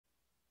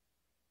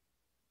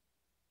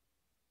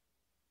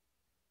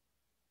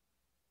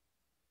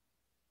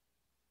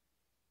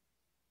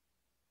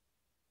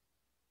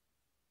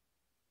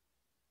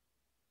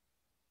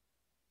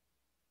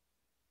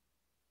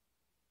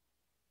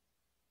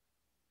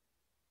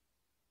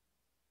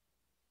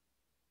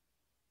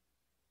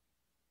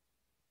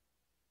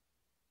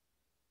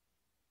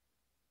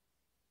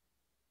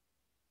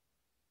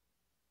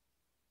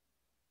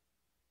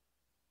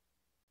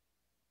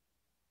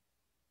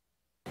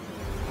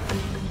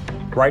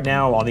Right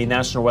now on the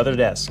National Weather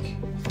Desk,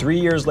 3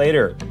 years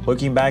later,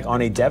 looking back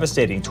on a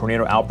devastating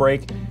tornado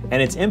outbreak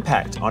and its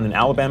impact on an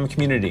Alabama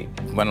community.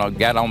 When I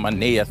got on my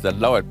knees, the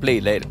Lord,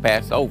 please let it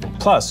pass over.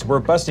 Plus, we're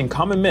busting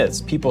common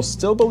myths people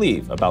still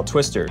believe about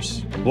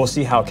twisters. We'll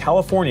see how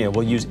California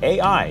will use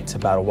AI to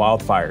battle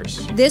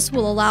wildfires. This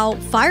will allow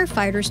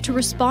firefighters to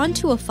respond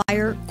to a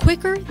fire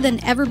quicker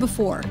than ever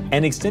before.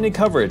 And extended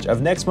coverage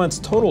of next month's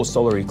total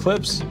solar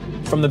eclipse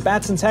from the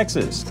bats in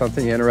Texas.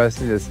 Something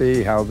interesting to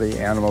see how the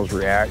animals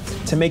react.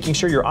 To making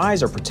sure your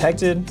eyes are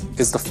protected.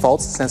 It's the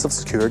false sense of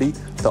security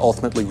that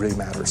ultimately really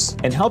matters.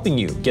 And helping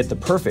you get the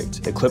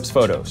perfect eclipse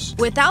photos.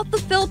 Without the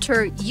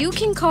filter, you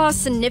can cause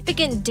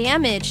significant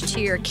damage to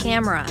your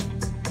camera.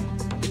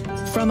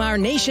 From our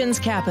nation's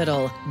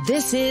capital,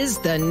 this is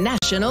the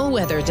National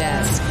Weather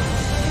Desk.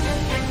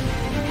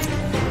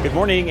 Good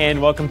morning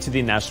and welcome to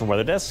the National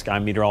Weather Desk.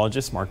 I'm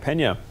meteorologist Mark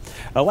Pena.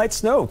 A light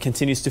snow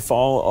continues to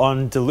fall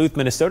on Duluth,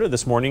 Minnesota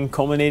this morning,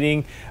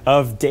 culminating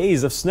of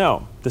days of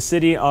snow. The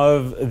city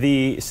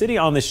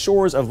on the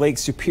shores of Lake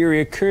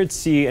Superior could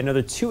see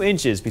another 2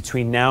 inches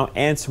between now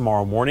and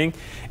tomorrow morning,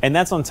 and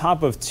that's on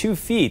top of 2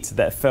 feet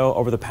that fell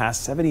over the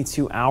past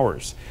 72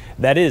 hours.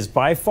 That is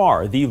by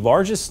far the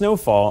largest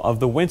snowfall of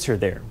the winter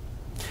there.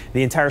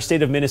 The entire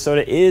state of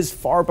Minnesota is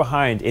far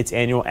behind its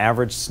annual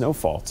average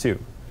snowfall, too.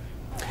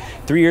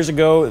 3 years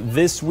ago,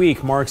 this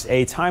week marks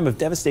a time of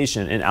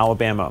devastation in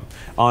Alabama.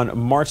 On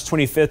March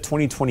 25th,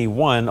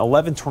 2021,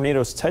 11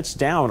 tornadoes touched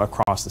down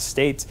across the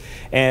state,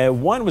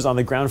 and one was on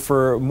the ground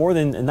for more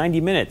than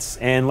 90 minutes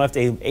and left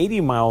a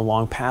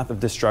 80-mile-long path of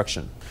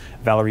destruction.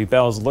 Valerie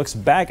Bells looks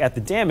back at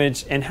the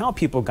damage and how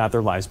people got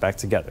their lives back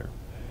together.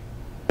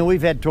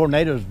 We've had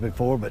tornadoes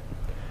before, but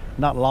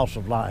not loss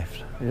of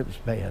life. It was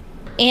bad.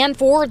 And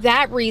for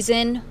that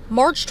reason,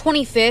 March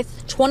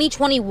 25th,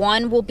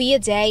 2021 will be a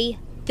day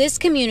this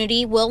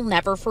community will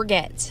never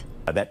forget.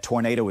 That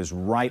tornado is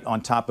right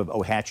on top of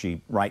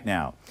Ohatchee right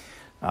now.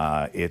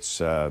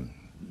 It's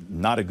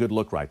not a good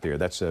look right there.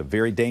 That's a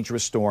very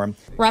dangerous storm.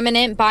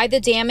 Remnant by the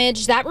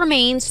damage that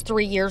remains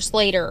 3 years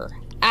later,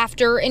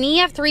 after an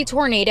EF3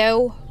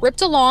 tornado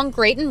ripped along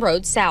Grayton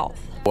Road South.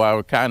 Well, I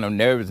was kind of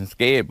nervous and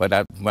scared,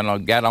 but when I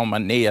got on my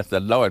knees, I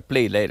said, Lord,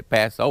 please let it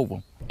pass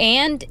over.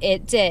 And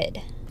it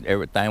did.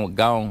 Everything was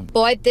gone.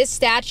 But this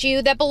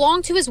statue that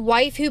belonged to his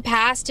wife who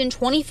passed in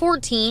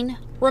 2014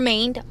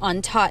 remained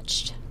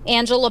untouched.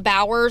 Angela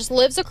Bowers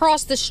lives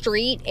across the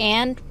street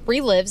and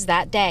relives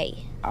that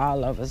day.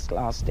 All of us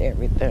lost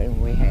everything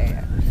we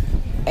had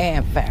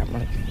and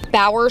family.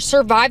 Bowers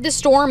survived the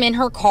storm in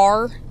her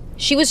car.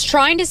 She was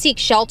trying to seek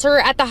shelter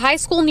at the high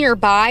school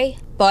nearby,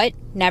 but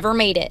never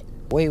made it.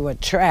 We were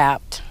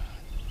trapped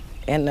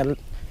in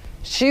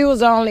she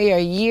was only a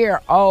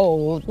year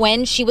old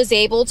when she was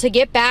able to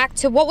get back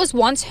to what was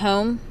once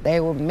home. They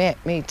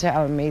met me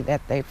telling me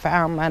that they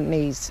found my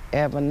niece,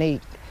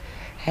 Ebonique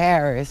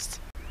Harris'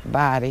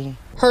 body.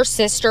 Her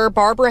sister,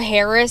 Barbara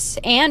Harris,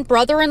 and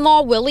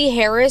brother-in-law, Willie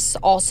Harris,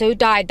 also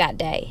died that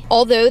day.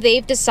 Although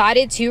they've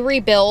decided to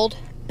rebuild,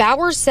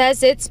 Bowers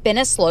says it's been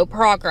a slow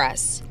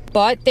progress.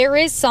 But there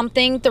is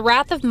something the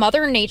wrath of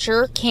Mother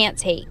Nature can't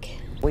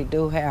take. We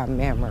do have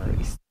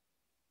memories.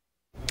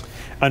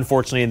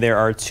 Unfortunately, there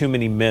are too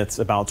many myths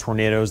about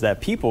tornadoes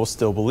that people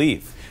still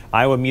believe.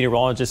 Iowa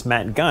meteorologist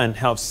Matt Gunn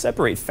helps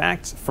separate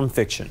fact from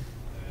fiction.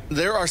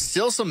 There are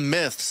still some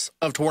myths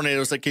of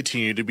tornadoes that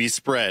continue to be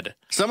spread.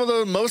 Some of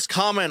the most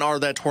common are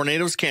that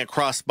tornadoes can't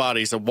cross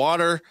bodies of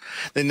water,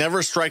 they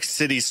never strike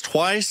cities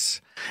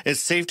twice,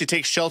 it's safe to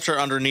take shelter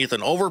underneath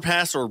an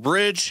overpass or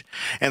bridge,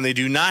 and they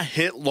do not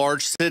hit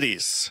large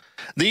cities.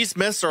 These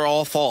myths are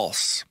all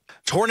false.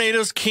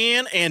 Tornadoes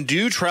can and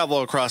do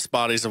travel across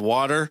bodies of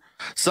water.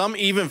 Some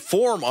even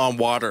form on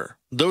water.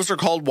 Those are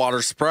called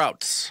water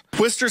sprouts.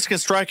 Twisters can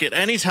strike at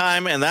any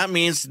time, and that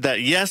means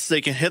that yes, they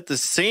can hit the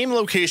same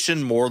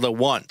location more than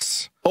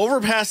once.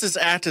 Overpasses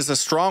act as a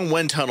strong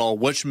wind tunnel,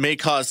 which may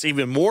cause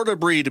even more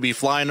debris to be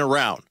flying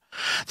around,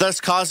 thus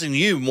causing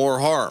you more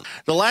harm.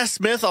 The last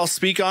myth I'll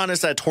speak on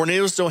is that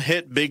tornadoes don't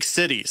hit big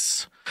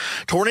cities.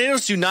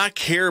 Tornadoes do not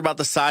care about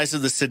the size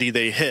of the city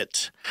they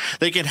hit.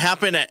 They can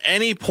happen at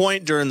any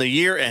point during the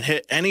year and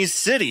hit any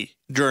city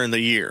during the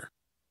year.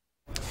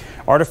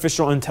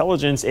 Artificial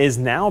intelligence is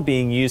now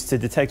being used to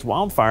detect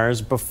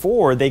wildfires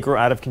before they grow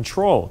out of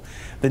control.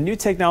 The new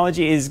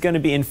technology is going to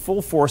be in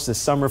full force this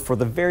summer for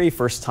the very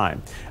first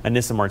time.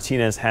 Anissa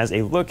Martinez has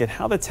a look at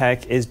how the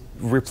tech is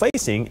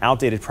replacing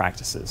outdated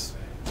practices.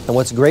 And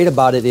what's great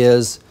about it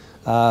is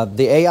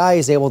the AI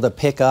is able to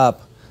pick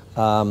up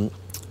an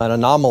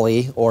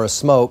anomaly or a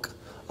smoke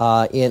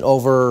in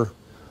over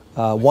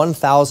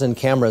 1,000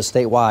 cameras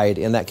statewide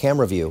in that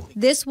camera view.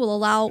 This will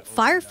allow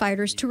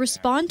firefighters to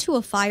respond to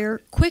a fire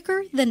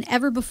quicker than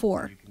ever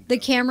before. The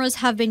cameras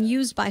have been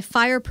used by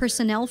fire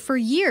personnel for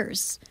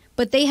years,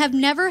 but they have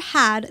never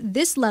had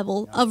this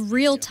level of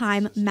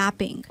real-time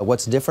mapping.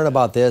 What's different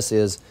about this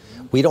is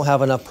we don't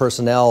have enough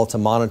personnel to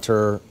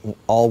monitor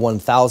all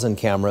 1,000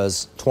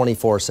 cameras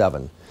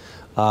 24/7.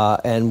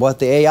 And what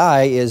the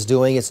AI is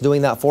doing, it's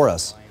doing that for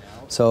us.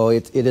 So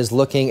it is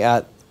looking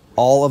at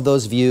all of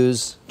those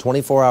views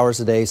 24 hours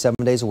a day, 7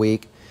 days a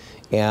week,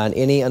 and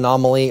any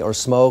anomaly or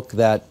smoke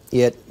that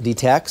it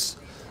detects,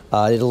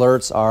 it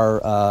alerts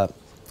our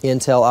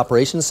Intel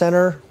Operations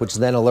Center, which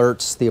then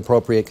alerts the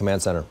appropriate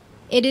command center.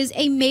 It is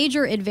a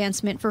major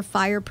advancement for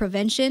fire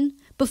prevention.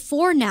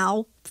 Before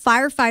now,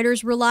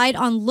 firefighters relied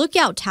on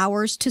lookout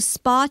towers to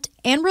spot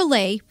and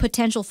relay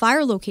potential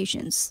fire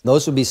locations.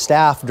 Those would be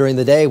staffed during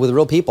the day with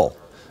real people,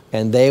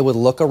 and they would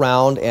look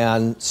around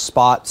and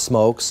spot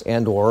smokes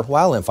and or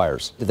wildland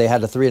fires. They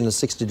had a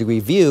 360-degree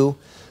view,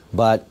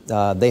 but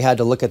they had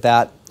to look at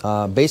that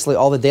basically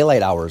all the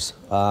daylight hours.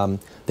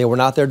 They were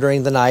not there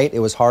during the night. It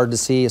was hard to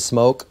see a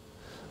smoke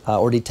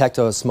or detect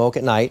a smoke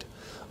at night.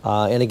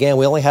 And again,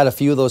 we only had a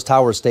few of those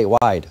towers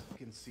statewide.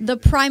 The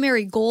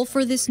primary goal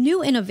for this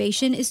new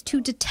innovation is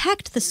to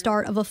detect the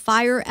start of a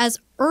fire as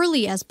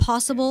early as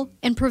possible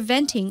and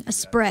preventing a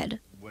spread.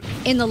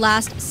 In the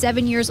last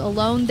 7 years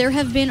alone, there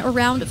have been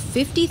around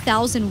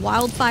 50,000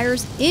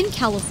 wildfires in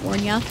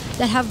California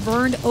that have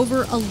burned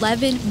over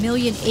 11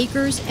 million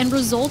acres and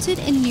resulted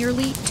in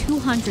nearly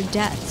 200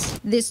 deaths.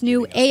 This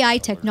new AI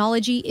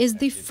technology is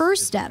the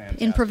first step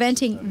in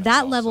preventing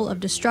that level of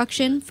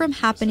destruction from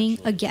happening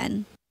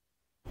again.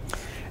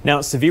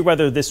 Now, severe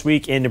weather this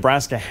week in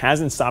Nebraska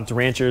hasn't stopped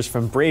ranchers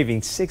from braving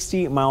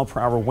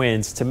 60-mile-per-hour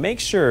winds to make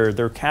sure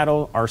their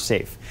cattle are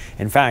safe.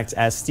 In fact,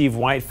 as Steve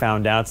White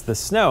found out, the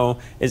snow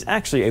is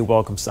actually a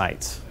welcome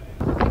sight.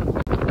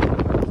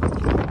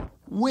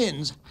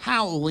 Winds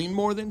howling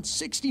more than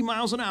 60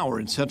 miles an hour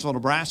in central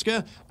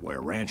Nebraska,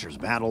 where ranchers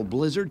battle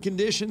blizzard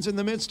conditions in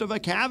the midst of a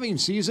calving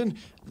season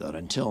that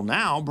until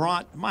now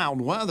brought mild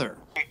weather.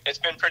 It's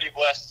been pretty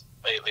blessed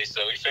lately, so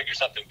we figure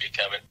something will be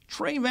coming.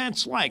 Trey Van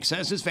Slyke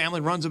says his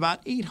family runs about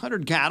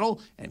 800 cattle,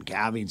 and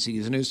calving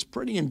season is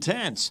pretty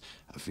intense,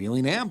 a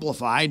feeling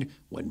amplified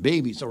when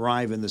babies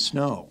arrive in the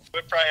snow.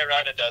 We're probably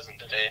around a dozen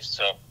today,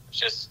 so it's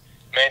just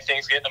main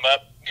thing's getting them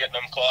up, getting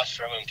them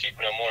colostrum, and keeping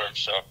them warm.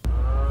 So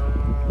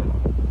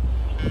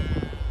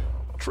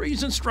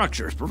trees and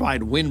structures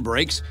provide wind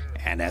breaks,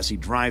 and as he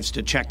drives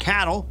to check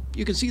cattle,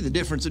 you can see the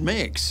difference it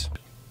makes.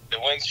 The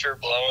wind's sure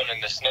blowing,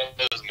 and the snow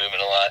is moving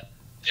a lot.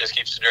 Just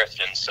keeps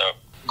drifting, so.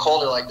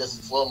 Colder like this,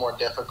 it's a little more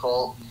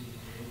difficult.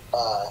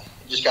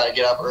 Just got to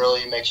get up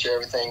early, make sure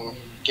everything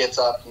gets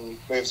up and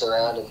moves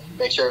around, and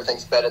make sure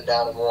everything's bedded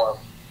down and warm.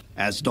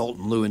 As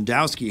Dalton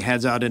Lewandowski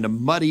heads out into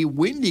muddy,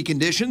 windy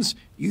conditions,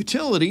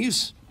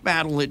 utilities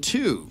battle it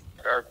too.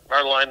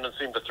 Our linemen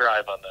seem to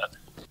thrive on that.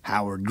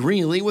 Howard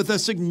Greeley with a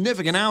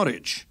significant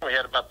outage. We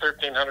had about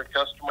 1,300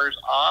 customers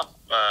off,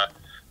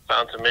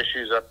 found some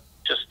issues up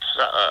just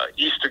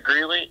east of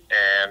Greeley,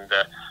 and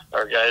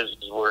our guys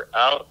were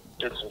out,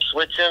 did some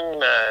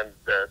switching, and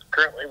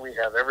currently we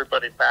have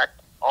everybody back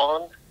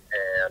on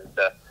and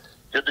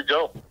good to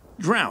go.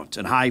 Drought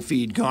and high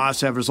feed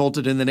costs have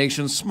resulted in the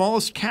nation's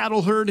smallest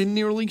cattle herd in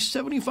nearly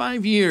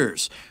 75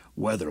 years.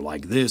 Weather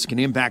like this can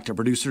impact a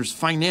producer's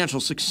financial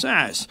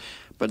success,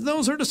 but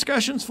those are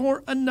discussions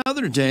for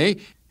another day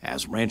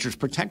as ranchers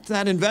protect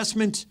that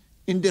investment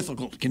in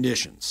difficult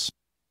conditions.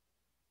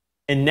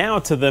 And now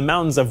to the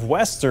mountains of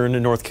western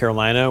North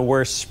Carolina,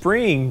 where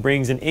spring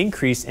brings an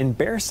increase in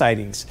bear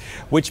sightings,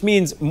 which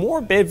means more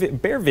bear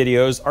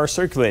videos are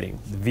circulating.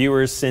 The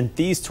viewers sent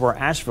these to our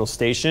Asheville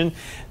station.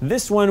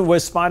 This one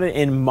was spotted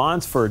in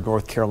Montford,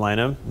 North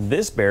Carolina.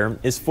 This bear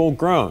is full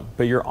grown,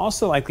 but you're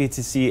also likely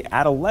to see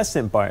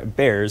adolescent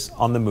bears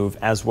on the move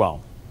as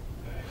well.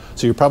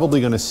 So you're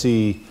probably going to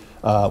see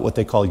what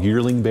they call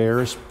yearling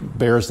bears,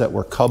 bears that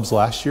were cubs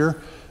last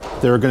year.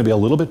 They're going to be a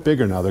little bit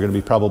bigger now. They're going to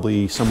be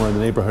probably somewhere in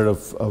the neighborhood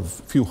of a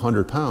few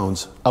hundred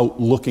pounds,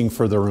 out looking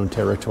for their own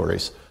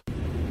territories.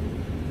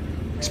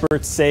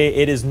 Experts say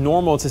it is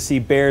normal to see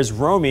bears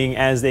roaming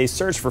as they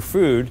search for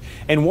food.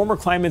 In warmer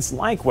climates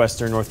like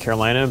western North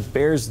Carolina,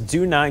 bears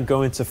do not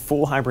go into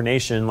full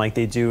hibernation like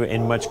they do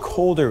in much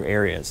colder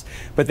areas.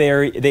 But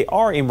they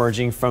are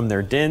emerging from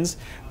their dens,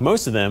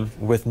 most of them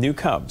with new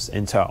cubs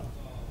in tow.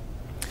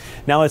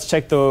 Now let's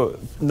check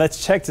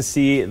to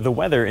see the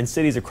weather in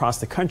cities across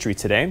the country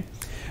today.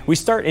 We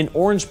start in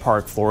Orange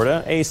Park,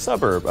 Florida, a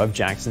suburb of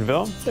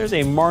Jacksonville. There's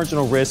a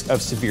marginal risk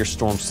of severe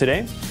storms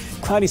today.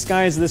 Cloudy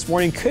skies this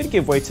morning could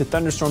give way to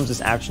thunderstorms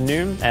this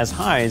afternoon as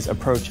highs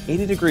approach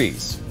 80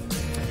 degrees.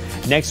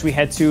 Next, we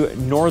head to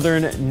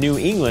northern New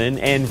England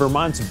and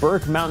Vermont's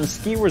Burke Mountain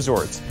Ski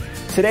Resort.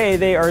 Today,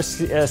 they are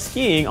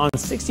skiing on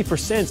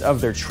 60% of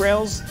their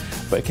trails,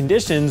 but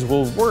conditions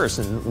will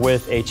worsen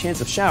with a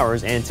chance of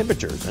showers and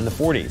temperatures in the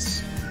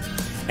 40s.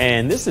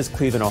 And this is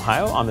Cleveland,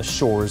 Ohio, on the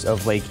shores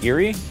of Lake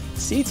Erie.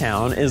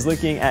 Seatown is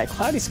looking at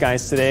cloudy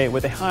skies today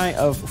with a high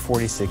of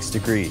 46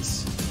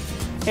 degrees.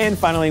 And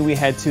finally, we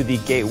head to the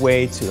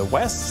gateway to the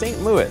west,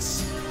 St.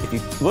 Louis. If you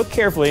look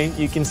carefully,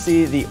 you can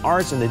see the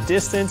arch in the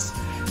distance.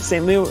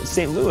 St.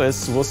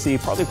 Louis will see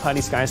partly cloudy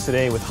skies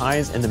today with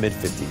highs in the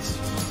mid-50s.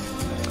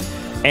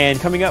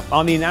 And coming up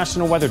on the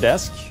National Weather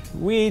Desk,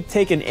 we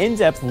take an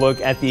in-depth look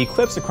at the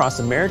eclipse across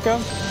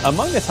America.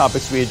 Among the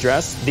topics we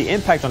address, the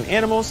impact on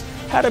animals,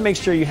 how to make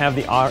sure you have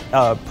the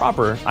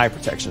proper eye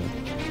protection.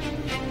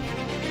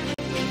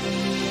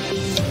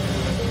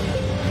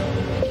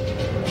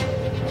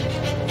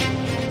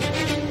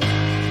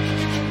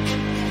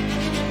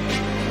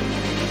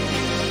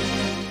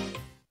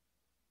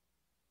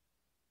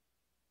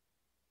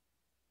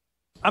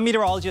 I'm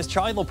meteorologist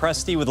Charlie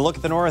Lopresti with a look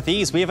at the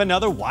Northeast. We have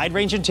another wide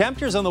range of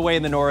temperatures on the way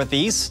in the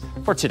Northeast.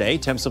 For today,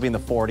 temps will be in the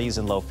 40s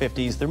and low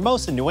 50s. They're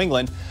most in New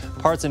England.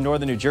 Parts in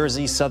northern New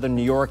Jersey, southern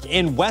New York,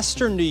 and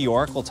western New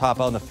York will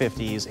top out in the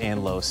 50s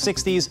and low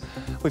 60s.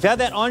 We've had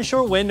that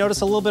onshore wind.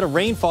 Notice a little bit of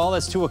rainfall.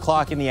 That's 2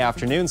 o'clock in the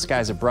afternoon.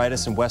 Skies are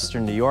brightest in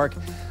western New York.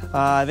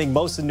 I think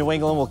most of New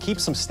England will keep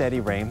some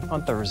steady rain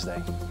on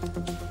Thursday.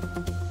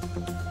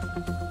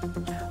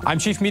 I'm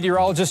Chief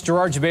Meteorologist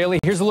Gerard Bailey.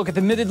 Here's a look at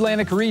the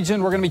Mid-Atlantic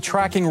region. We're going to be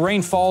tracking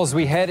rainfall as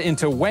we head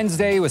into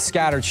Wednesday with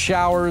scattered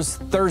showers.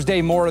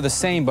 Thursday, more of the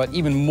same, but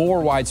even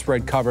more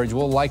widespread coverage.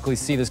 We'll likely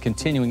see this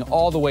continuing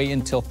all the way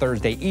until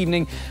Thursday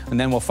evening, and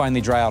then we'll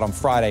finally dry out on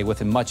Friday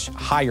with a much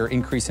higher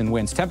increase in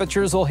winds.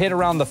 Temperatures will hit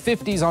around the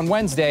 50s on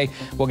Wednesday.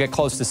 We'll get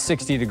close to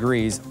 60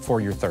 degrees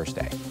for your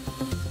Thursday.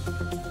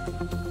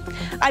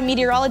 I'm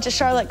meteorologist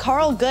Charlotte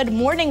Carl. Good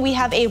morning. We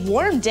have a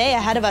warm day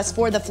ahead of us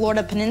for the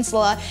Florida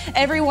Peninsula.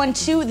 Everyone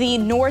to the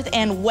north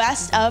and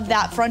west of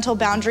that frontal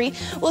boundary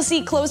will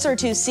see closer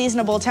to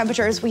seasonable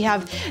temperatures. We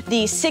have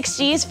the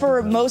 60s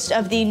for most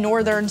of the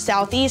northern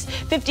southeast,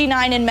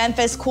 59 in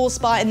Memphis, cool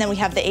spot, and then we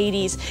have the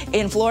 80s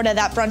in Florida.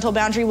 That frontal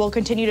boundary will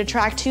continue to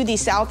track to the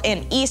south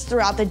and east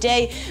throughout the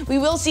day. We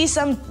will see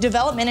some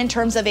development in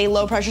terms of a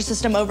low pressure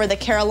system over the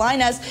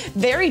Carolinas.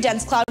 Very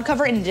dense cloud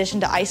cover in addition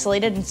to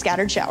isolated and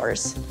scattered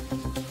showers.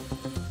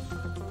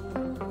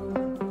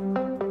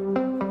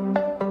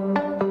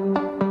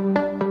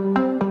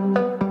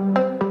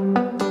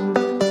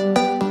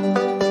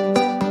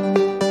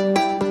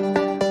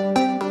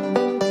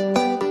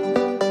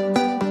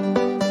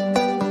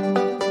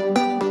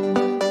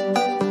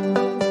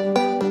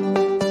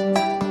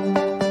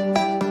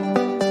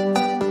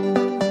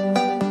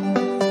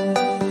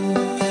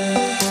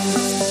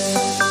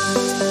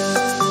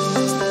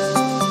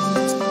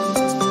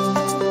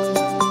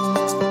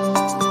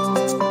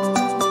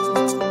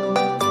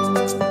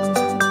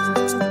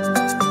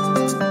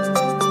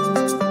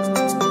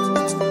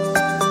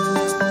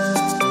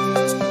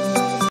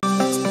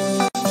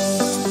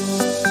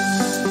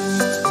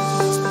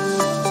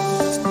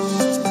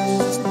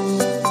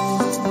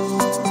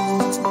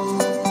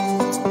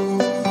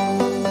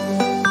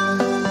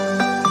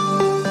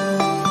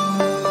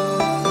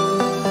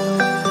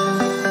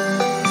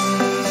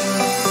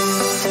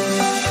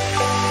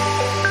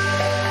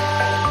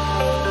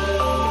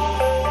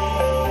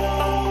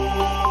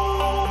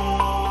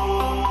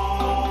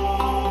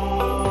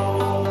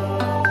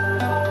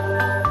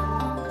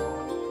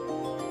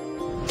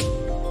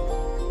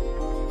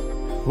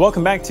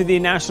 Welcome back to the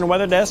National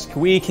Weather Desk.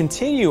 We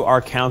continue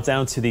our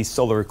countdown to the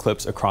solar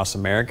eclipse across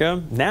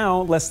America,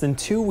 now less than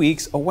 2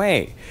 weeks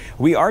away.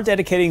 We are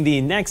dedicating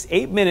the next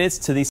 8 minutes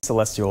to the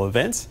celestial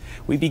event.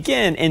 We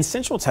begin in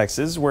Central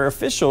Texas, where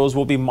officials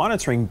will be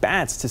monitoring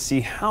bats to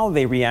see how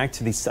they react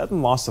to the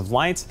sudden loss of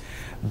light.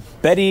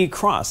 Betty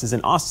Cross is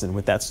in Austin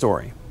with that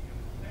story.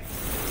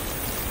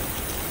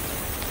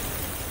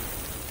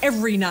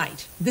 Every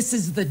night, this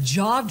is the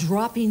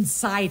jaw-dropping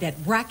sight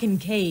at Bracken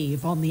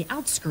Cave on the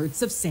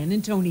outskirts of San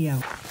Antonio.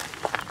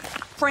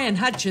 Fran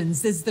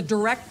Hutchins is the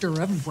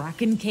director of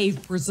Bracken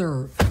Cave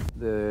Preserve.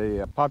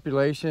 The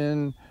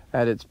population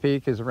at its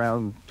peak is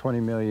around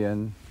 20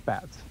 million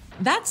bats.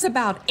 That's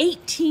about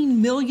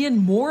 18 million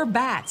more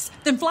bats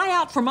than fly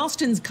out from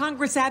Austin's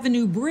Congress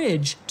Avenue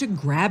Bridge to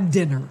grab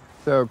dinner.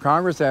 So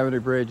Congress Avenue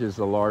Bridge is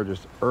the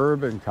largest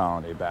urban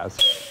colony of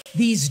bats.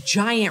 These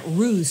giant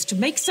roosts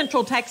make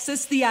Central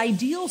Texas the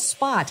ideal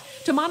spot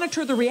to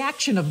monitor the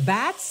reaction of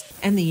bats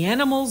and the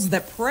animals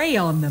that prey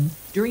on them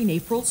during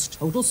April's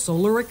total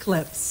solar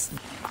eclipse.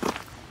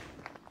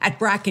 At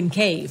Bracken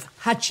Cave,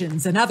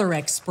 Hutchins and other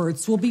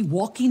experts will be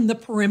walking the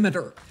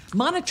perimeter,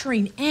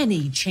 monitoring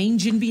any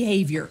change in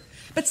behavior.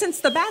 But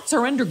since the bats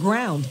are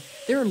underground,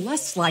 they're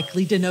less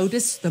likely to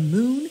notice the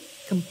moon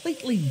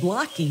completely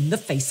blocking the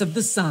face of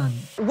the sun.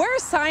 Where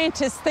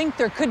scientists think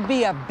there could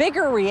be a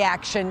bigger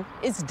reaction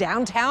is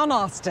downtown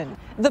Austin.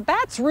 The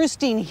bats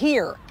roosting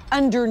here,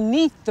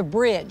 underneath the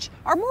bridge,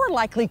 are more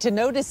likely to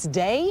notice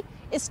day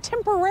is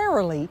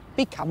temporarily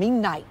becoming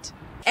night.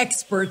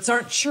 Experts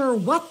aren't sure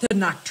what the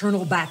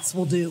nocturnal bats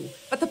will do,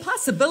 but the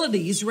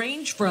possibilities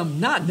range from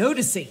not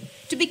noticing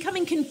to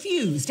becoming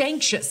confused,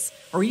 anxious,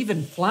 or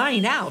even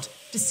flying out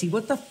to see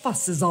what the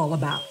fuss is all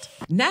about.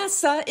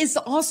 NASA is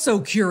also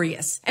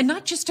curious, and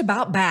not just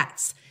about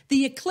bats.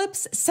 The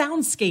ECLIPSE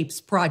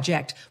Soundscapes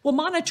project will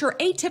monitor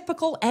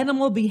atypical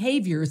animal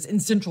behaviors in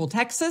Central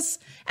Texas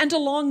and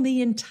along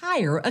the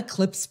entire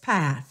eclipse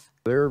path.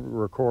 They're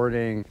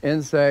recording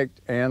insect,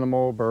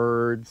 animal,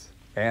 birds,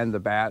 and the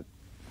bat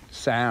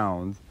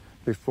sounds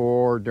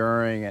before,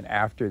 during, and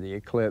after the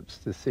eclipse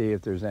to see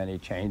if there's any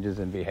changes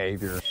in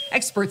behavior.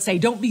 Experts say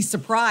don't be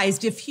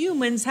surprised if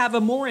humans have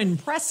a more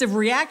impressive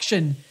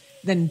reaction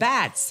than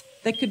bats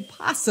that could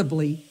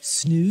possibly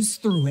snooze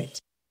through it.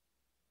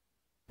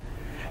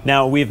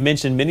 Now, we've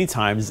mentioned many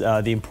times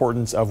the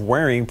importance of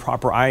wearing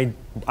proper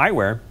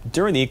eyewear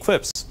during the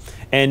eclipse.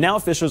 And now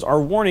officials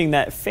are warning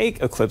that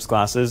fake eclipse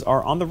glasses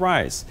are on the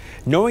rise.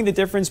 Knowing the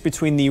difference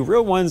between the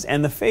real ones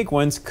and the fake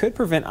ones could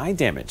prevent eye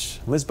damage.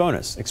 Liz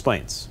Bonus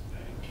explains.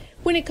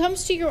 When it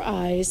comes to your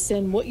eyes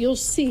and what you'll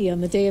see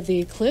on the day of the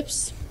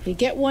eclipse, you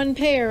get one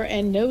pair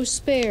and no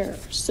spare.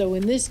 So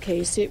in this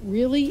case, it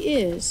really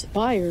is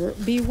buyer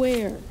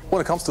beware.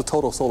 When it comes to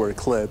total solar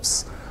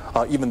eclipse,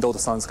 even though the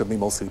sun's going to be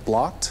mostly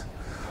blocked,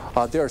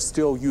 there are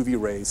still UV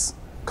rays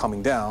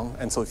coming down,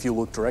 and so if you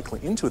look directly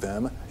into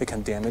them, it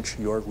can damage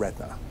your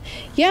retina.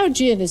 Yao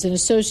Jin is an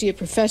associate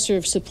professor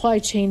of supply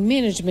chain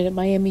management at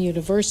Miami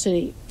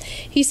University.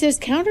 He says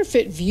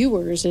counterfeit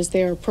viewers, as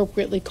they are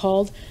appropriately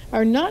called,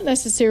 are not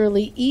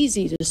necessarily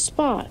easy to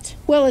spot.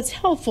 Well, it's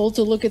helpful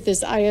to look at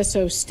this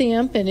ISO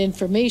stamp and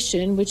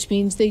information, which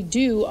means they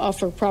do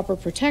offer proper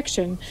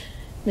protection.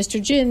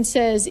 Mr. Jin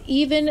says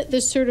even the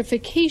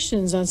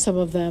certifications on some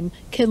of them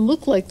can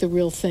look like the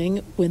real thing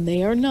when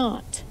they are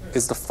not.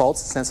 It's the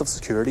false sense of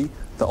security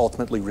that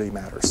ultimately really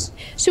matters.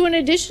 So in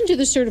addition to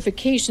the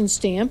certification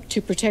stamp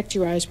to protect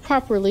your eyes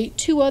properly,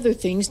 two other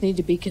things need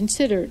to be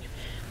considered: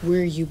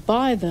 where you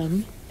buy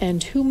them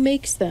and who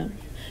makes them.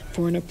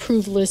 For an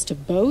approved list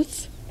of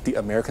both, the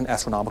American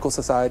Astronomical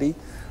Society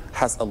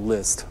has a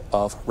list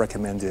of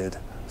recommended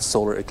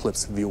solar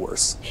eclipse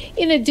viewers.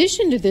 In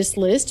addition to this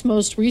list,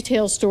 most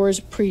retail stores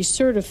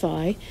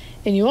pre-certify,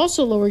 and you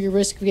also lower your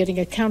risk of getting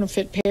a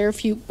counterfeit pair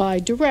if you buy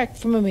direct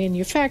from a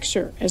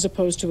manufacturer as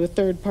opposed to a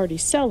third-party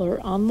seller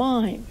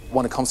online.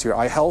 When it comes to your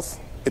eye health,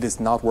 it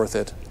is not worth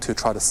it to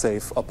try to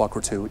save a buck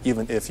or two,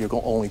 even if you're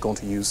only going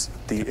to use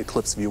the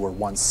eclipse viewer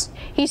once.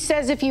 He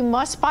says if you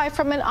must buy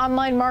from an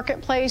online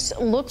marketplace,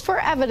 look for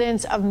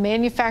evidence of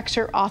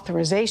manufacturer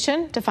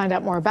authorization. To find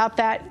out more about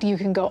that, you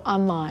can go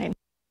online.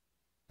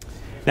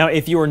 Now,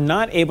 if you are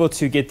not able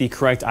to get the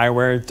correct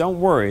eyewear, don't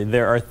worry.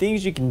 There are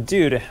things you can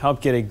do to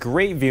help get a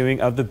great viewing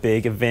of the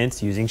big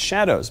events using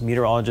shadows.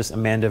 Meteorologist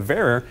Amanda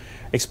Vera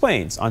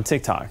explains on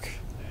TikTok.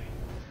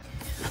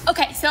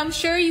 Okay, so I'm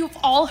sure you've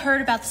all heard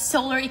about the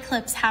solar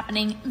eclipse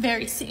happening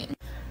very soon.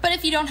 But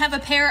if you don't have a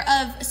pair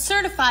of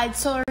certified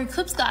solar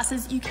eclipse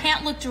glasses, you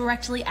can't look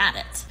directly at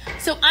it.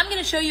 So I'm going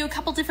to show you a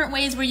couple different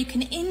ways where you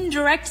can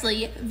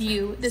indirectly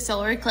view the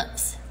solar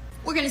eclipse.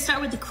 We're going to start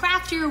with the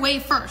craftier way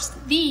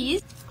first.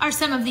 These are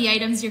some of the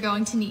items you're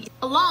going to need,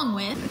 along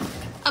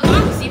with a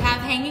box you have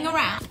hanging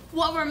around.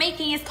 What we're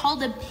making is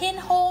called a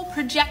pinhole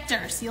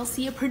projector, so you'll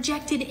see a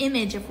projected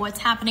image of what's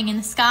happening in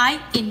the sky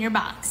in your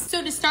box.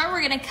 So to start,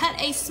 we're going to cut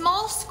a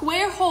small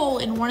square hole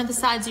in one of the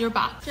sides of your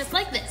box, just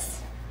like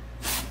this.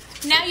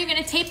 Now you're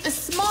going to tape a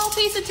small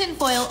piece of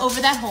tinfoil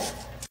over that hole.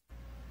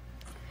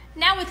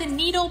 Now with a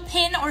needle,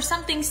 pin, or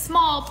something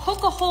small,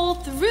 poke a hole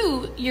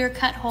through your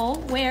cut hole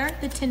where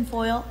the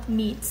tinfoil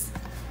meets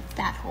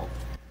that hole.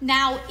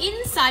 Now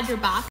inside your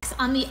box,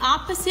 on the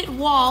opposite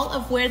wall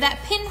of where that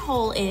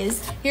pinhole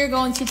is, you're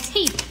going to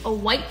tape a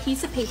white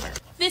piece of paper.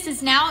 This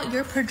is now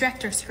your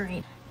projector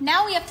screen.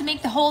 Now we have to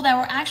make the hole that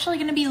we're actually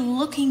going to be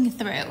looking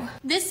through.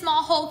 This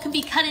small hole can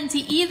be cut into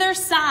either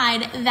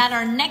side that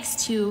are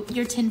next to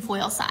your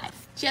tinfoil side,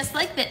 just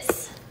like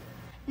this.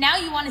 Now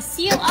you want to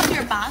seal up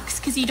your box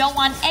because you don't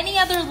want any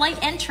other light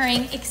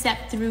entering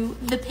except through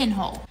the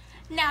pinhole.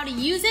 Now to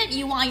use it,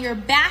 you want your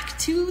back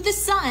to the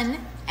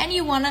sun and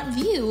you want to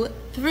view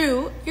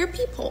through your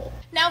peephole.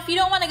 Now if you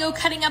don't want to go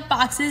cutting up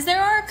boxes,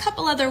 there are a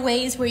couple other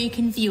ways where you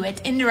can view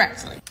it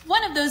indirectly.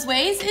 One of those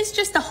ways is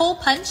just a hole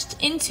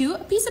punched into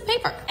a piece of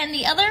paper, and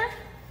the other,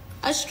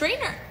 a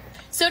strainer.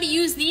 So to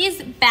use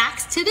these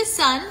backs to the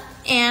sun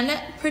and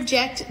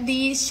project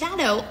the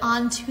shadow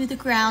onto the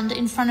ground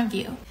in front of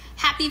you.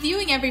 Happy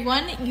viewing,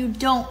 everyone. You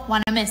don't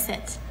want to miss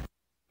it.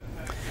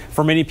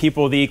 For many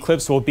people, the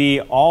eclipse will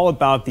be all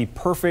about the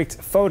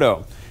perfect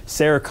photo.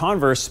 Sarah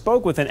Converse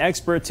spoke with an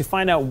expert to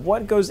find out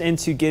what goes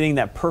into getting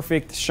that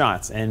perfect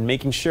shot and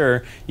making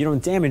sure you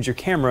don't damage your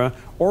camera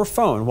or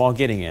phone while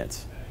getting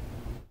it.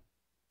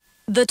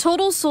 The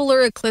total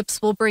solar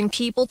eclipse will bring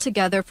people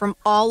together from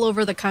all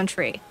over the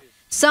country.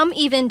 Some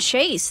even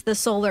chase the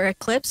solar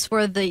eclipse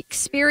for the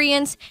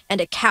experience and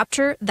to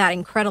capture that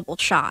incredible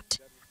shot.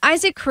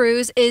 Isaac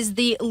Cruz is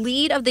the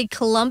lead of the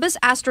Columbus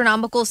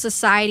Astronomical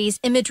Society's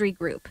imagery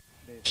group.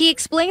 He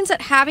explains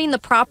that having the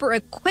proper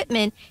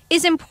equipment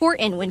is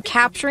important when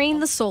capturing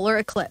the solar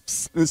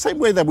eclipse. In the same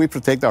way that we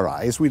protect our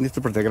eyes, we need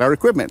to protect our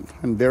equipment,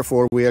 and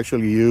therefore we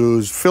actually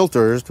use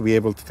filters to be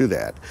able to do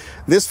that.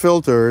 This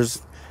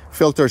filters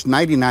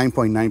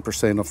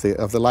 99.9%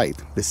 of the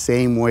light, the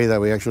same way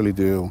that we actually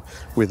do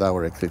with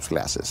our eclipse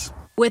glasses.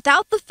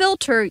 Without the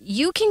filter,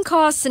 you can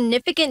cause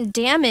significant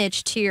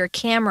damage to your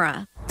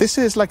camera. This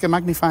is like a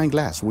magnifying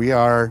glass. We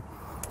are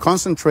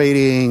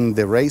concentrating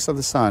the rays of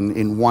the sun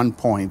in one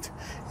point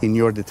in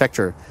your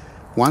detector.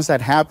 Once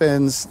that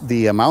happens,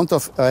 the amount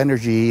of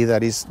energy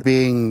that is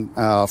being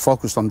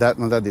focused on that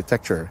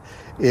detector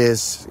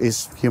is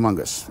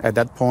humongous. At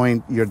that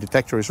point, your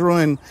detector is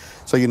ruined,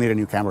 so you need a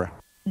new camera.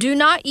 Do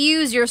not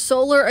use your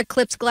solar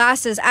eclipse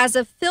glasses as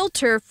a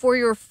filter for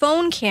your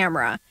phone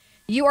camera.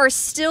 you are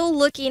still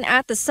looking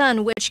at the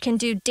sun, which can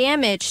do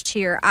damage to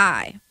your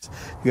eye.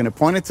 You're going to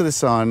point it to the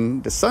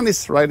sun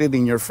is right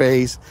in your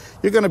face.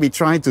 You're going to be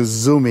trying to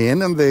zoom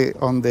in on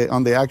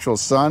the actual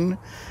sun.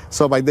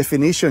 So by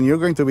definition, you're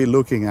going to be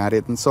looking at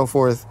it and so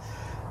forth.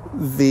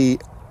 The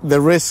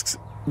risks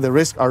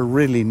are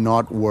really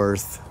not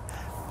worth,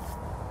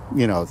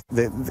 you know,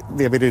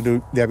 the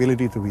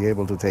ability to be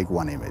able to take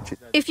one image.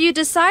 If you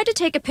decide to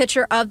take a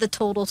picture of the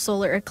total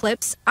solar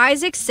eclipse,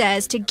 Isaac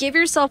says to give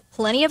yourself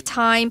plenty of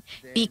time,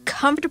 be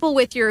comfortable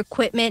with your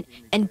equipment,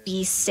 and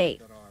be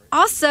safe.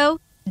 Also,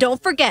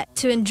 don't forget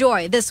to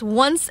enjoy this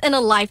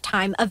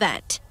once-in-a-lifetime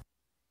event.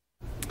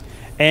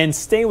 And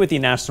stay with the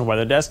National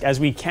Weather Desk as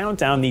we count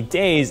down the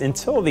days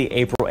until the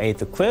April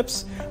 8th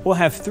eclipse. We'll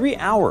have 3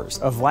 hours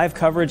of live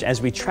coverage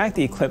as we track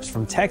the eclipse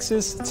from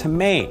Texas to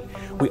Maine.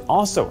 We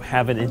also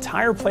have an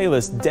entire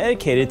playlist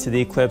dedicated to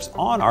the eclipse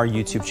on our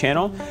YouTube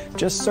channel.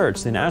 Just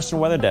search the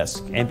National Weather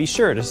Desk and be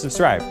sure to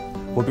subscribe.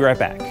 We'll be right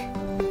back.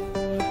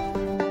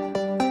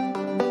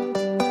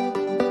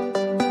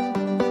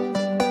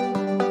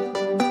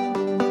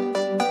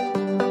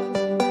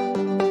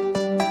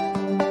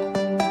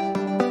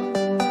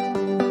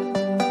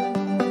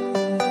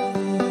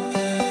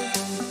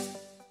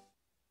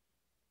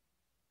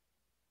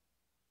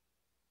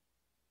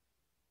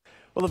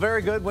 Well, a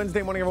very good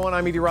Wednesday morning, everyone.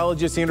 I'm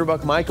meteorologist Andrew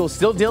Buck-Michael.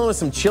 Still dealing with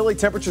some chilly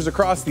temperatures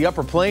across the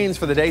upper plains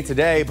for the day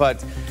today,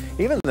 but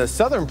even the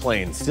southern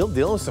plains still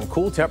dealing with some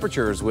cool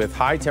temperatures with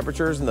high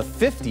temperatures in the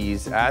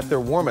 50s at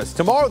their warmest.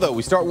 Tomorrow, though,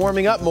 we start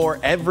warming up more.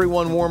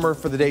 Everyone warmer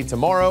for the day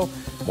tomorrow.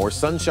 More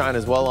sunshine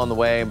as well on the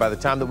way. And by the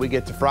time that we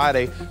get to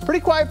Friday, pretty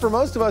quiet for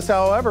most of us,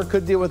 however,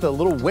 could deal with a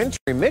little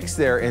wintry mix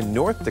there in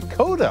North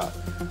Dakota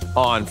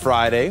on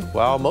Friday,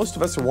 while most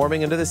of us are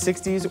warming into the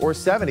 60s or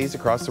 70s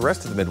across the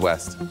rest of the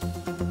Midwest.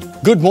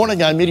 Good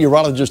morning, I'm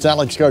meteorologist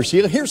Alex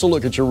Garcia. Here's a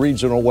look at your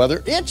regional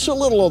weather. It's a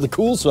little on the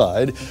cool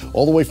side,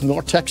 all the way from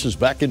North Texas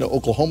back into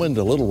Oklahoma,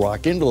 into Little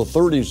Rock, into the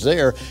 30s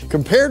there,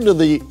 compared to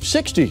the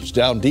 60s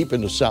down deep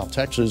into South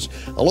Texas.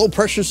 A low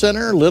pressure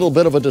center, a little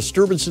bit of a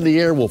disturbance in the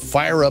air will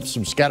fire up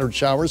some scattered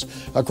showers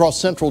across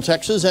central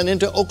Texas and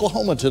into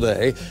Oklahoma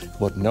today,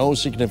 but no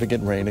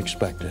significant rain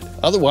expected.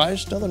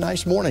 Otherwise, another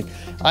nice morning.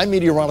 I'm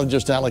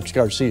meteorologist Alex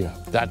Garcia.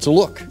 That's a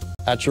look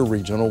at your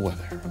regional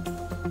weather.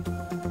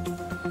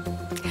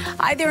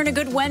 Hi there and a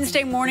good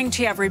Wednesday morning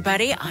to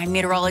everybody. I'm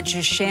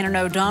meteorologist Shannon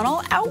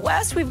O'Donnell. Out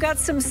west, we've got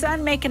some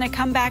sun making a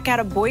comeback out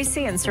of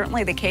Boise, and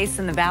certainly the case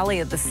in the Valley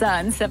of the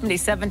Sun.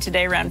 77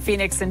 today around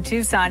Phoenix and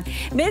Tucson.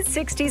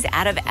 Mid-60s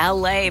out of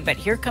LA. But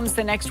here comes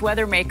the next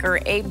weather maker,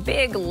 a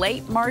big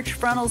late March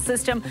frontal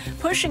system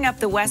pushing up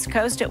the west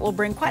coast. It will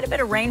bring quite a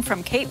bit of rain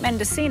from Cape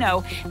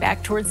Mendocino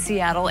back towards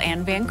Seattle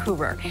and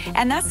Vancouver.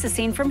 And that's the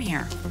scene from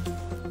here.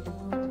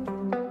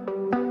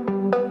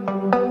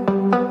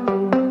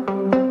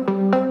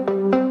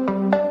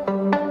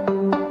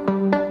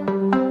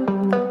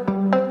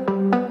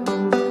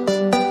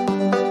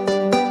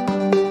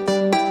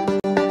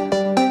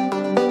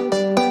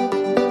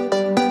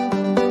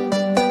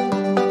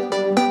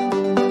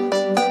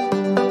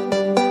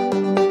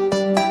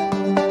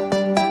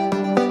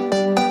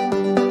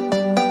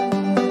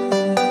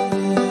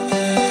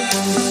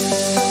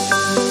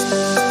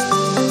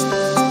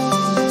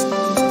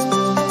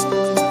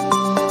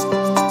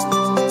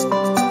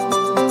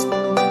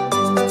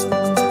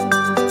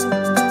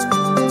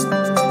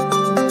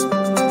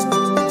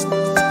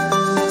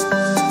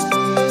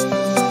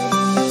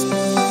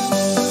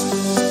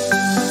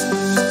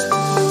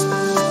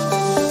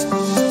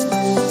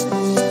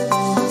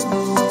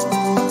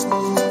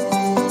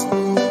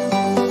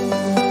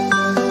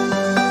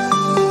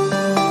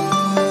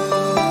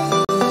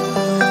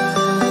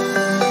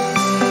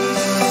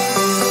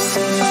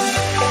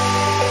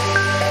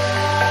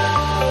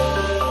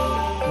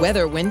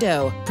 Weather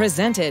Window,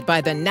 presented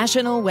by the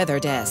National Weather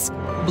Desk.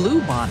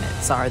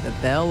 Bluebonnets are the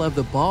belle of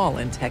the ball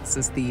in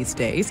Texas these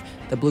days.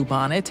 The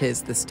bluebonnet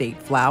is the state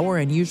flower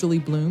and usually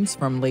blooms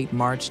from late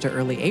March to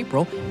early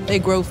April. They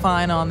grow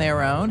fine on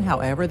their own.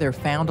 However, they're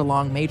found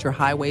along major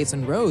highways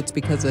and roads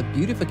because of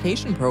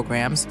beautification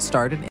programs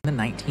started in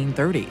the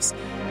 1930s.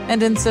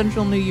 And in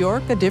central New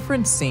York, a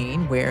different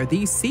scene where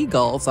these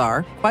seagulls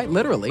are, quite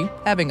literally,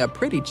 having a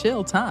pretty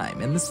chill time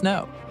in the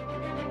snow.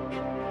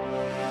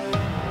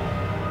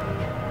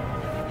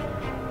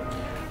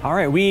 All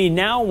right, we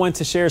now want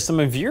to share some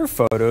of your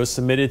photos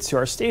submitted to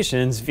our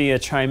stations via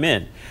Chime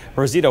In.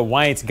 Rosita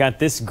White got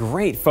this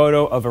great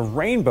photo of a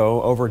rainbow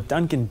over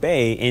Duncan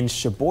Bay in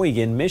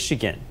Sheboygan,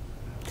 Michigan.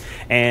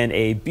 And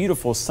a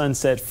beautiful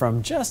sunset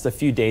from just a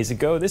few days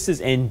ago. This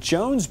is in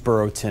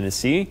Jonesboro,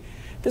 Tennessee.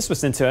 This was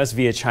sent to us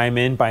via Chime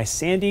In by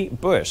Sandy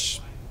Bush.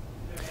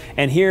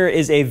 And here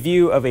is a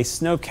view of a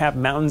snow-capped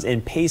mountains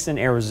in Payson,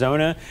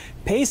 Arizona.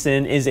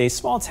 Payson is a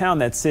small town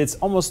that sits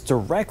almost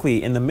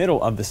directly in the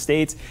middle of the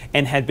state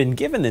and had been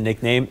given the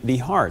nickname the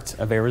Heart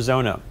of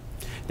Arizona.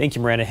 Thank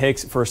you, Miranda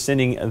Hicks, for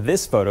sending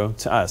this photo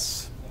to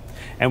us.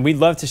 And we'd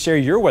love to share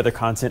your weather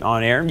content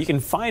on air. You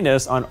can find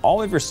us on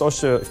all of your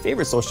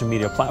favorite social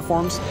media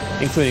platforms,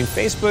 including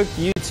Facebook,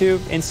 YouTube,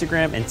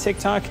 Instagram, and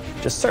TikTok.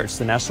 Just search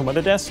the National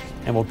Weather Desk,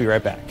 and we'll be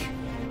right back.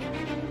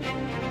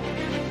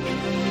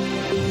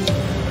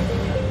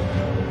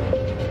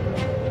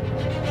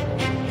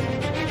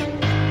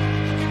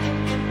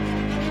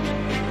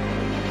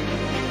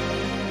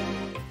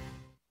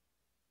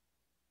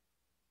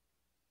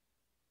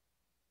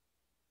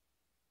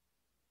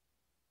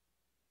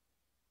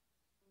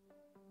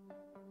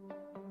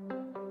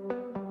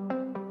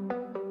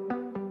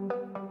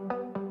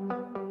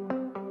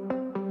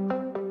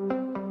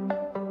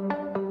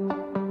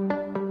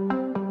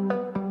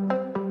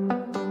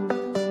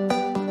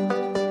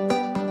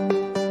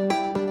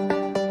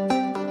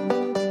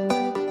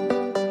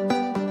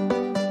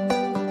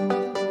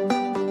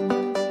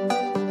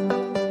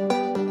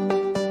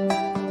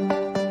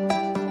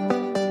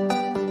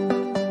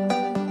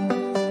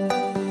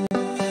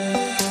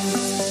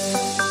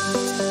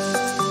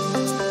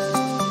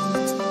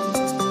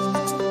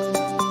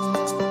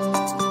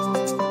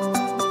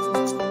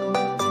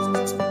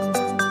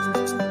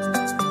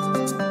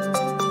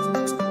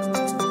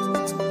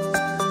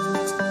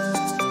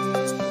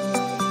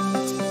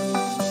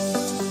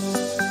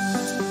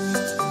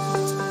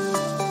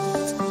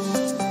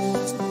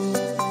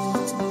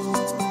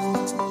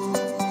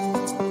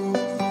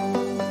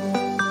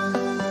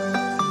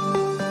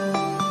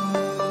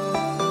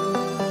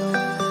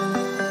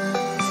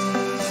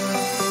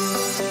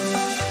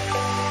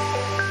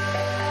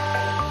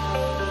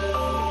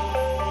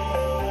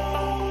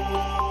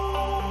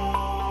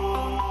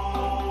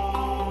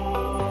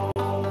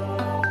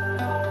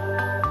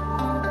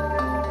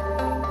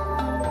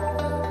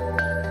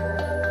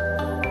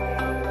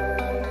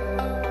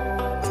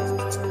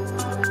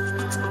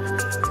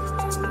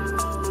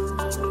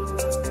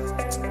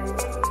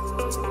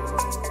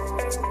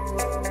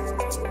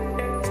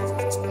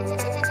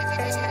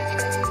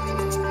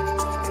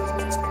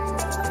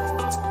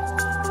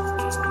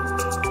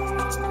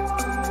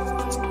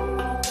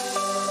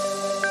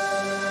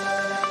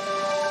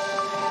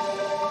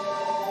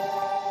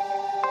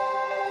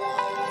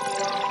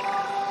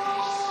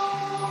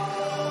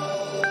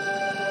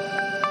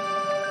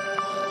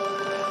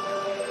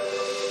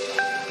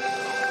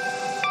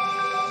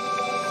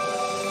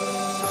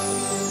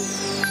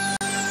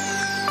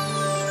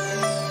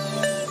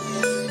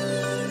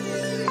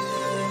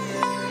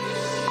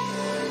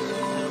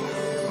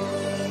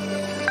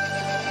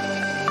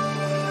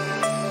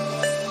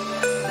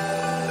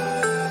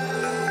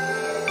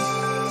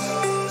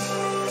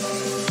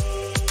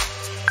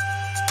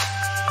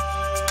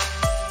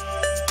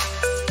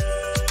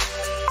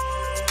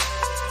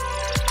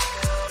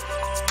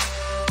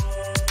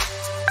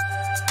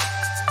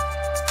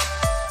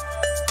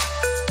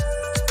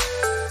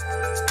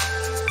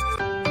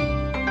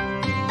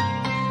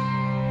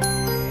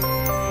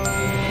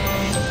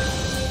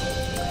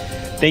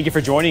 Thank you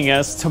for joining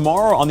us.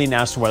 Tomorrow on the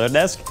National Weather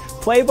Desk,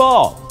 play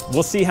ball.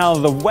 We'll see how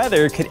the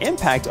weather could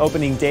impact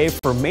opening day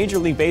for Major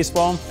League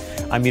Baseball.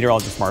 I'm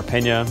meteorologist Mark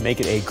Pena. Make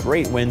it a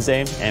great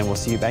Wednesday, and we'll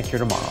see you back here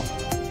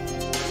tomorrow.